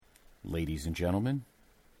Ladies and gentlemen,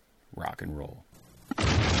 rock and roll.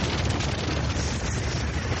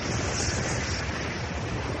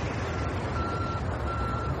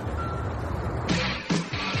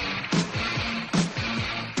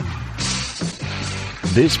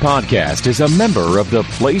 This podcast is a member of the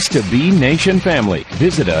Place to Be Nation family.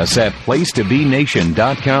 Visit us at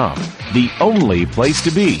placetobenation.com, the only place to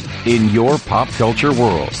be in your pop culture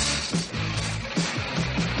world.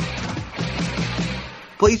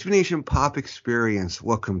 Place to Be Nation Pop Experience.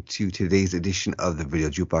 Welcome to today's edition of the Video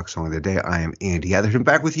Jukebox Song of the Day. I am Andy Atherton,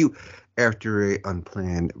 back with you after an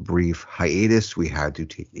unplanned brief hiatus. We had to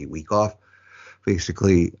take a week off.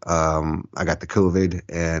 Basically, I got the COVID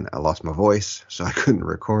and I lost my voice, so I couldn't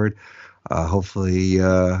record. Hopefully,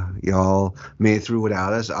 y'all made it through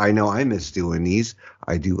without us. I know I miss doing these.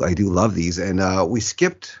 I do love these. And we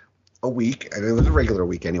skipped a week, and it was a regular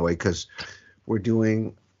week anyway, because we're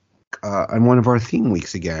doing on one of our theme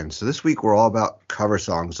weeks again. So this week we're all about cover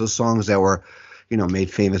songs, those songs that were, made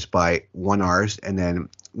famous by one artist and then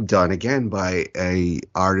done again by a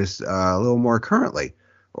artist a little more currently.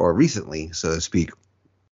 Or recently, so to speak.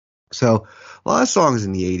 So a lot of songs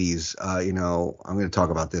in the 80s, I'm going to talk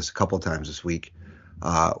about this a couple of times this week,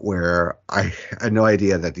 where I had no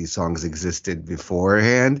idea that these songs existed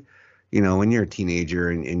beforehand. When you're a teenager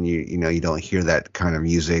and you don't hear that kind of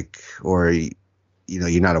music, or,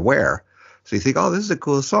 you're not aware. So you think, oh, this is a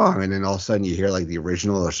cool song. And then all of a sudden you hear like the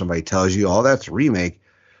original, or somebody tells you, oh, that's a remake.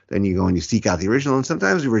 Then you go and you seek out the original. And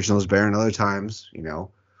sometimes the original is better, and other times, the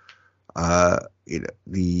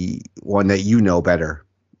one that better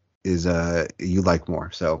is you like more.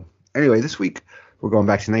 So anyway, this week we're going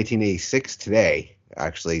back to 1986 today,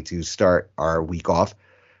 actually, to start our week off,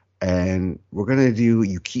 and we're gonna do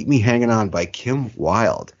 "You Keep Me Hanging On" by Kim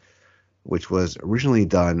Wilde, which was originally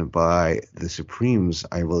done by the Supremes,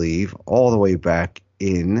 I believe, all the way back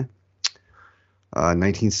in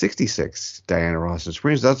 1966. Diana Ross and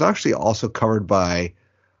Supremes. That's actually also covered by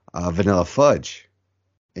Vanilla Fudge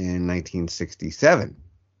in 1967.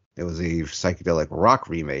 It was a psychedelic rock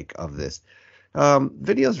remake of this.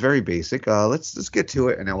 Video is very basic. Let's get to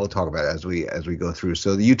it, and then we'll talk about it as we go through.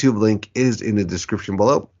 So the YouTube link is in the description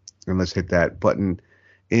below, and let's hit that button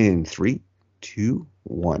in 3, 2,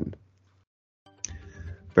 1.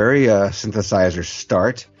 Very synthesizer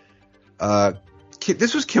start.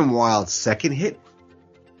 This was Kim Wilde's second hit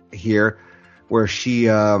here, where she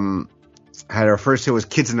had her first hit was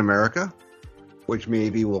 "Kids in America," which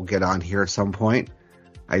maybe we'll get on here at some point.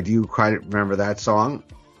 I do quite remember that song.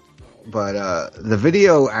 But the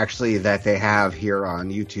video actually that they have here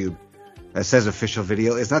on YouTube that says official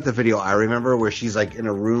video is not the video I remember, where she's like in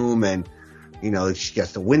a room and, she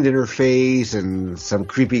gets the wind in her face and some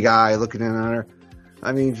creepy guy looking in on her.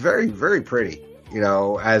 I mean, very, very pretty.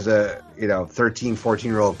 As a, 13,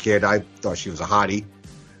 14-year-old kid, I thought she was a hottie.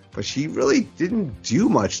 But she really didn't do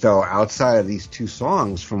much, though, outside of these two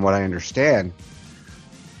songs, from what I understand.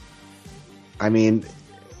 I mean,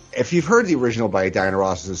 if you've heard the original by Diana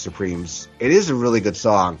Ross and the Supremes, it is a really good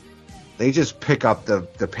song. They just pick up the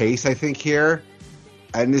pace, I think, here.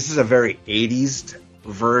 And this is a very 80s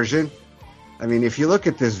version. I mean, if you look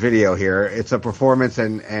at this video here, it's a performance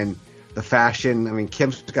and the fashion. I mean,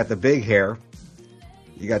 Kim's got the big hair.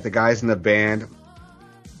 You got the guys in the band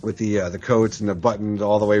with the coats and the buttons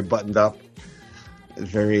all the way buttoned up.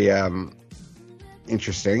 It's very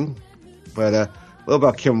interesting. But a little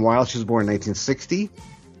about Kim Wilde. She was born in 1960.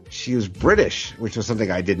 She was British, which was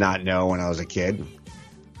something I did not know when I was a kid.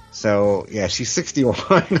 So, yeah, she's 61.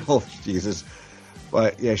 Oh, Jesus.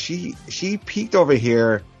 But, yeah, she peaked over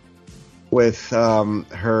here with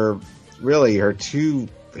her two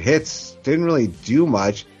hits. Didn't really do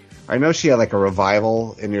much. I know she had like a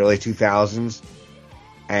revival in the early 2000s.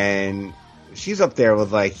 And she's up there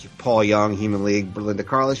with like Paul Young, Human League, Belinda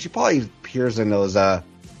Carlisle. She probably appears in those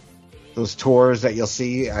tours that you'll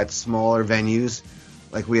see at smaller venues.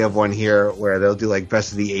 Like we have one here where they'll do like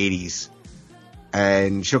best of the 80s.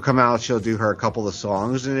 And she'll come out, she'll do her a couple of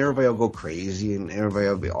songs, and everybody will go crazy and everybody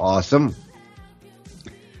will be awesome.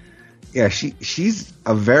 Yeah, she's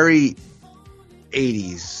a very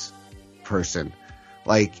 80s person.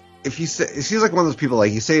 Like, if you say, she's like one of those people,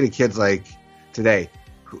 like you say to kids like today,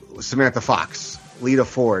 Samantha Fox, Lita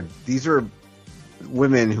Ford, these are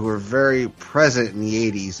women who were very present in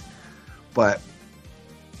the 80s, but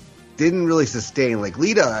didn't really sustain. Like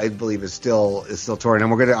Lita, I believe, is still touring,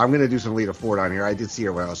 and I'm gonna do some Lita Ford on here. I did see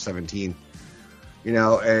her when I was 17,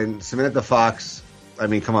 and Samantha Fox. I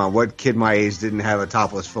mean, come on, what kid my age didn't have a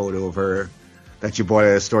topless photo of her that you bought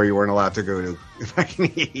at a store you weren't allowed to go to back in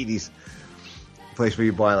the 80s? A place where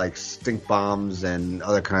you buy like stink bombs and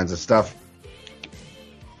other kinds of stuff.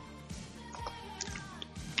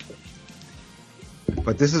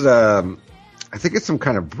 But this is I think it's some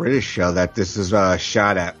kind of British show that this is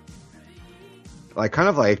shot at. Like kind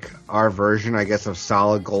of like our version, I guess, of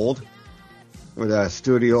Solid Gold with a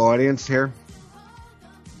studio audience here.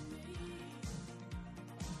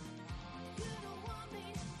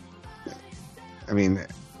 I mean,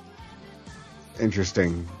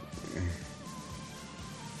 interesting.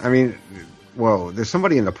 I mean, whoa, there's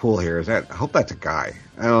somebody in the pool here. I hope that's a guy.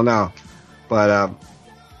 I don't know. But,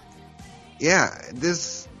 yeah,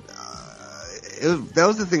 that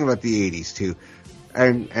was the thing about the 80s, too.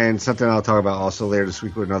 And something I'll talk about also later this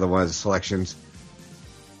week with another one of the selections,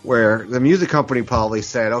 where the music company probably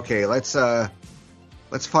said, okay, let's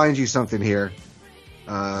find you something here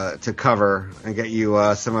to cover and get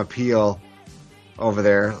you some appeal over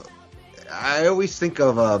there. I always think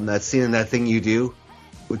of that scene in That Thing You Do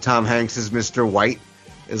with Tom Hanks as Mr. White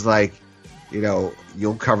is like,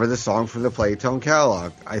 you'll cover the song from the Playtone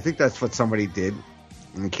catalog. I think that's what somebody did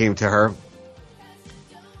and it came to her.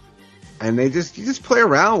 And you just play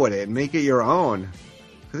around with it and make it your own.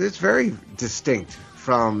 Because it's very distinct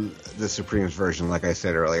from the Supremes version, like I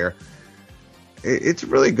said earlier. It's a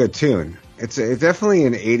really good tune. It's definitely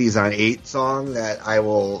an 80s on 8 song that I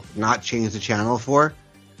will not change the channel for.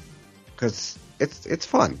 Because it's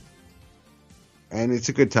fun. And it's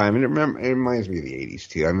a good time. And it reminds me of the 80s,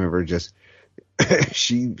 too. I remember just...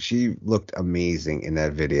 she looked amazing in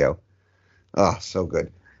that video. Oh, so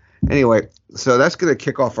good. Anyway, so that's going to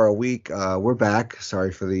kick off our week. We're back.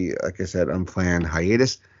 Sorry for the, like I said, unplanned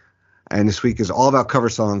hiatus. And this week is all about cover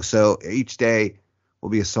songs. So each day will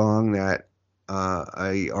be a song that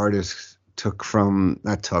a artist took from,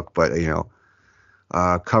 not took, but,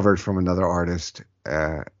 covered from another artist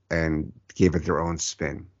and gave it their own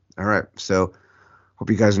spin. All right. So hope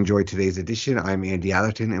you guys enjoyed today's edition. I'm Andy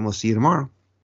Atherton, and we'll see you tomorrow.